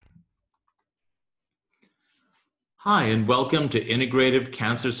Hi, and welcome to Integrative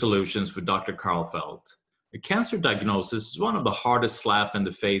Cancer Solutions with Dr. Carl Felt. A cancer diagnosis is one of the hardest slap in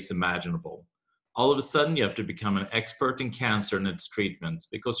the face imaginable. All of a sudden, you have to become an expert in cancer and its treatments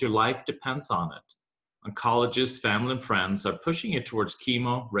because your life depends on it. Oncologists, family, and friends are pushing you towards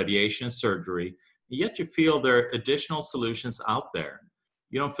chemo, radiation, surgery, yet you feel there are additional solutions out there.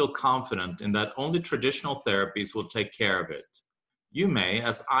 You don't feel confident in that only traditional therapies will take care of it. You may,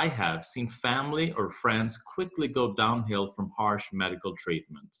 as I have, seen family or friends quickly go downhill from harsh medical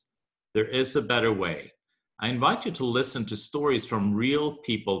treatments. There is a better way. I invite you to listen to stories from real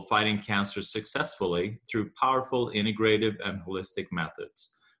people fighting cancer successfully through powerful, integrative, and holistic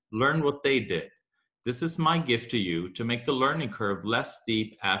methods. Learn what they did. This is my gift to you to make the learning curve less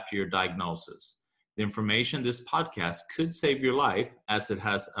steep after your diagnosis. The information in this podcast could save your life as it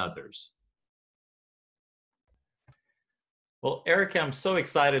has others. Well, Erica, I'm so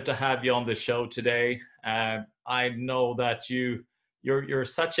excited to have you on the show today. I know that you're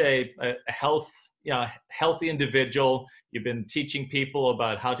such a healthy individual. You've been teaching people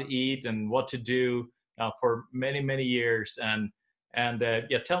about how to eat and what to do for many years. And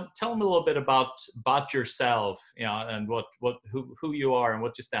tell them a little bit about yourself, and who you are and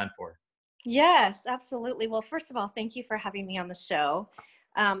what you stand for. Yes, absolutely. Well, first of all, thank you for having me on the show.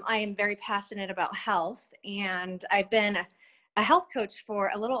 I am very passionate about health, and I've been a health coach for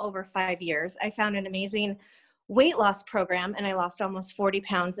a little over 5 years. I found an amazing weight loss program, and I lost almost 40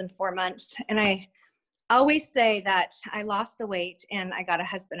 pounds in 4 months. And I always say that I lost the weight and I got a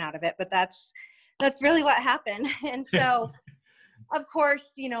husband out of it, but that's really what happened. And so, of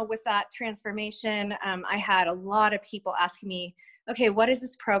course, with that transformation, I had a lot of people asking me, okay, what is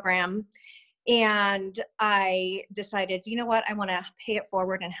this program? And I decided, you know what, I want to pay it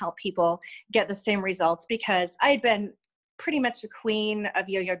forward and help people get the same results, because I had been pretty much a queen of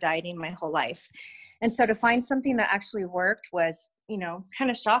yo-yo dieting my whole life. And so to find something that actually worked was,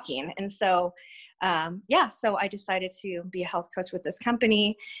 kind of shocking. And so, so I decided to be a health coach with this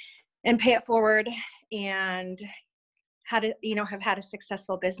company and pay it forward, and have had a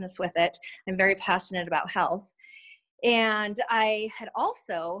successful business with it. I'm very passionate about health. And I had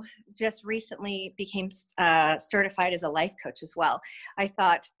also just recently became certified as a life coach as well. I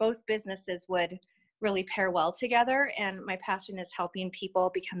thought both businesses would really pair well together, and my passion is helping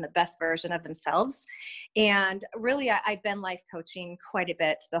people become the best version of themselves. And really, I've been life coaching quite a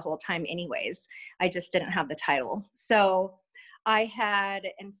bit the whole time anyways. I just didn't have the title. So I had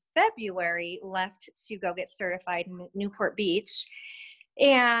in February left to go get certified in Newport Beach.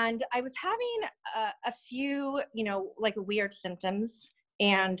 And I was having a few, like weird symptoms.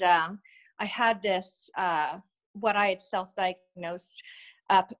 And I had this, what I had self-diagnosed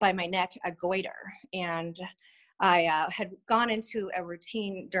up by my neck, a goiter. And I had gone into a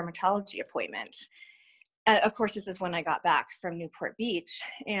routine dermatology appointment. Of course, this is when I got back from Newport Beach.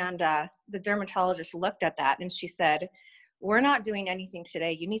 And the dermatologist looked at that and she said, "We're not doing anything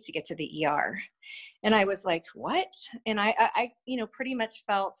today. You need to get to the ER." And I was like, what? And I pretty much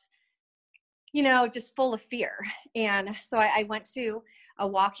felt, just full of fear. And so I went to a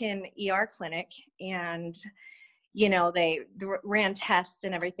walk-in ER clinic, and, they ran tests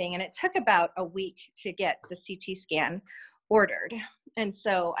and everything. And it took about a week to get the CT scan ordered. And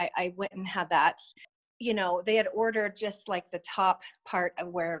so I went and had that. They had ordered just like the top part of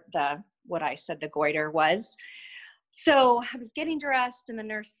where what I said the goiter was. So I was getting dressed, and the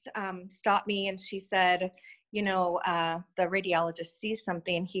nurse stopped me, and she said, the radiologist sees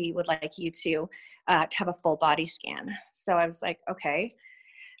something. He would like you to have a full body scan. So I was like, okay.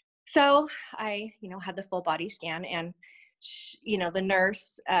 So I, had the full body scan, and the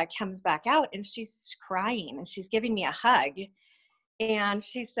nurse comes back out, and she's crying, and she's giving me a hug. And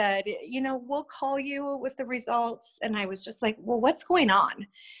she said, we'll call you with the results. And I was just like, well, what's going on?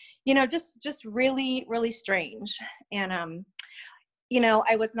 Just really, really strange. And,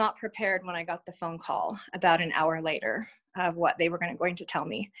 I was not prepared when I got the phone call about an hour later of what they were going to tell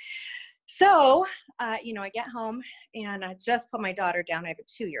me. So, I get home, and I just put my daughter down. I have a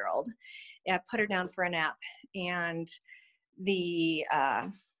 2-year-old. I put her down for a nap, and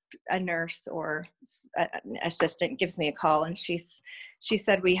a nurse or an assistant gives me a call, and she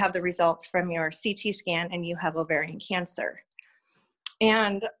said, "We have the results from your CT scan, and you have ovarian cancer."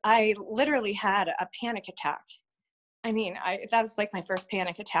 And I literally had a panic attack. I mean, that was like my first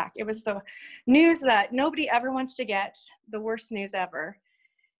panic attack. It was the news that nobody ever wants to get, the worst news ever.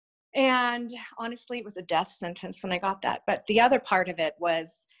 And honestly, it was a death sentence when I got that. But the other part of it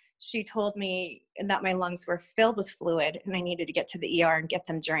was, she told me that my lungs were filled with fluid and I needed to get to the ER and get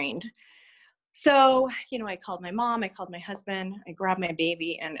them drained. So, I called my mom, I called my husband, I grabbed my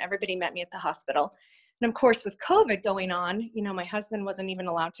baby, and everybody met me at the hospital. And of course, with COVID going on, my husband wasn't even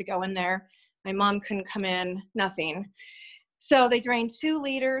allowed to go in there. My mom couldn't come in, nothing. So they drained 2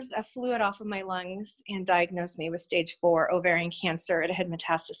 liters of fluid off of my lungs and diagnosed me with stage 4 ovarian cancer. It had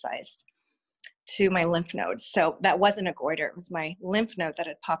metastasized to my lymph nodes. So that wasn't a goiter. It was my lymph node that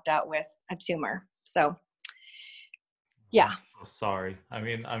had popped out with a tumor. So, yeah. Oh, sorry. I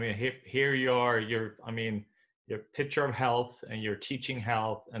mean, here you are, your picture of health and you're teaching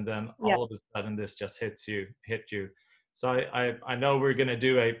health. And then all of a sudden this just hit you. So I know we're going to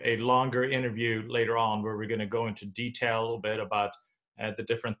do a longer interview later on where we're going to go into detail a little bit about the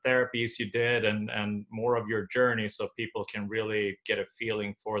different therapies you did and more of your journey so people can really get a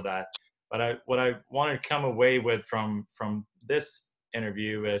feeling for that. But what I want to come away with from this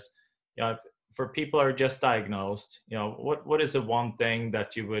interview is, for people who are just diagnosed, what is the one thing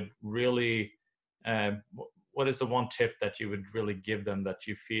that you would really, what is the one tip that you would really give them that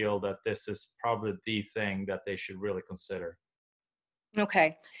you feel that this is probably the thing that they should really consider?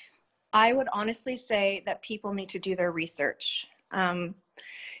 Okay. I would honestly say that people need to do their research.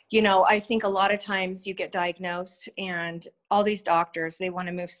 I think a lot of times you get diagnosed and all these doctors, they want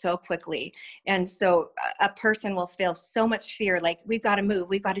to move so quickly. And so a person will feel so much fear, like, we've got to move,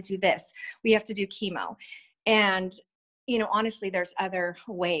 we've got to do this, we have to do chemo. And honestly, there's other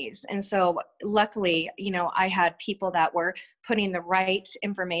ways. And so luckily, I had people that were putting the right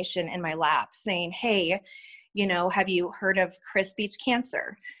information in my lap saying, hey, have you heard of Chris Beats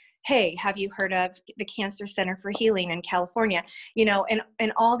Cancer? Hey, have you heard of the Cancer Center for Healing in California?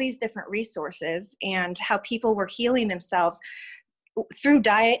 And all these different resources, and how people were healing themselves through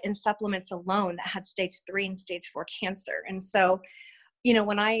diet and supplements alone that had stage 3 and stage 4 cancer. And so,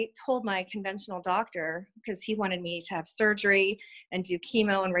 when I told my conventional doctor, because he wanted me to have surgery and do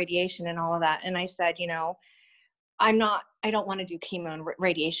chemo and radiation and all of that, and I said, I don't want to do chemo and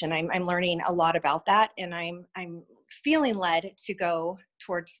radiation. I'm learning a lot about that, and I'm feeling led to go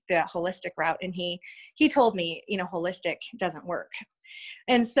towards the holistic route. And he told me, holistic doesn't work.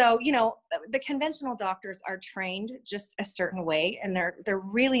 And so, the conventional doctors are trained just a certain way, and they're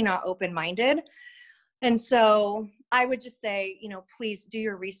really not open-minded. And so I would just say, please do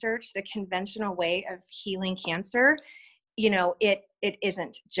your research. The conventional way of healing cancer, it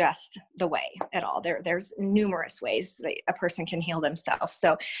isn't just the way at all. There's numerous ways that a person can heal themselves.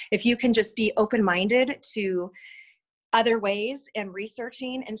 So if you can just be open-minded to other ways and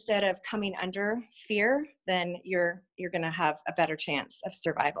researching instead of coming under fear, then you're going to have a better chance of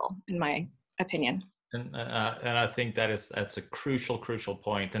survival, in my opinion. And I think that's a crucial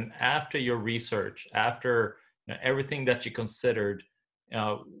point. And after your research, after everything that you considered,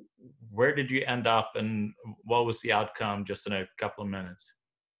 where did you end up and what was the outcome, just in a couple of minutes?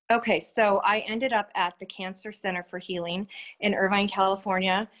 Okay, so I ended up at the Cancer Center for Healing in Irvine,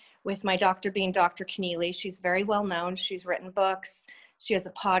 California, with my doctor being Dr. Keneally. She's very well known. She's written books. She has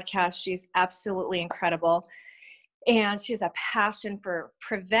a podcast. She's absolutely incredible. And she has a passion for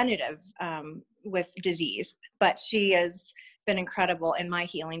preventative with disease, but she has been incredible in my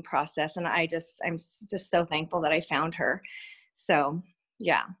healing process. And I'm just so thankful that I found her. So,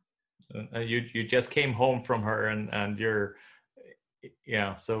 yeah. You just came home from her and you're,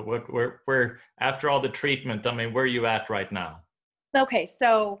 so where after all the treatment, where are you at right now? Okay.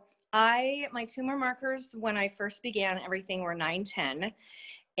 So my tumor markers, when I first began everything, were 910.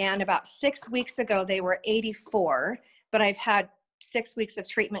 And about 6 weeks ago, they were 84, but I've had 6 weeks of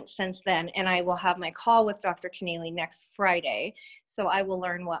treatment since then, and I will have my call with Dr. Keneally next Friday. So I will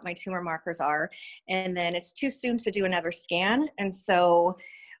learn what my tumor markers are. And then it's too soon to do another scan. And so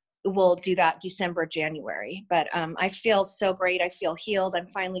we'll do that December, January. But I feel so great. I feel healed. I'm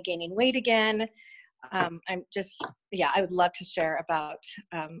finally gaining weight again. I would love to share about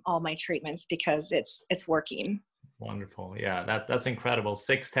all my treatments because it's working. Wonderful. Yeah, that's incredible.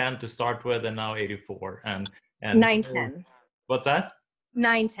 610 to start with, and now 84. And 910. What's that?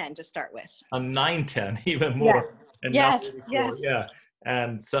 910 to start with. 910, even more. Yes. And yes. Yeah.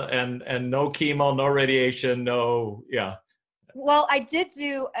 And so and no chemo, no radiation, no. Yeah. Well, I did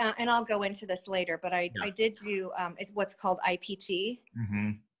do, and I'll go into this later, but I did do it's what's called IPT.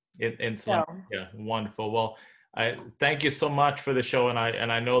 Mm-hmm. Yeah, wonderful. Well, I thank you so much for the show, and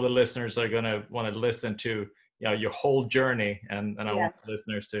I know the listeners are gonna want to listen to your whole journey, and I want the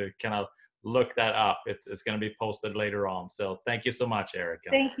listeners to kind of look that up. It's going to be posted later on. So thank you so much, Erica.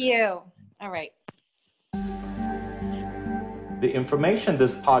 Thank you. All right. The information in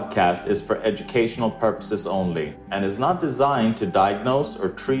this podcast is for educational purposes only and is not designed to diagnose or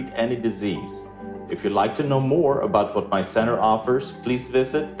treat any disease. If you'd like to know more about what my center offers, please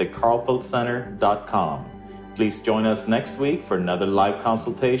visit thekarlfeldcenter.com. Please join us next week for another live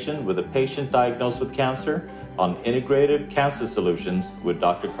consultation with a patient diagnosed with cancer on Integrative Cancer Solutions with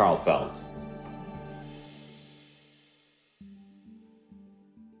Dr. Karlfeldt.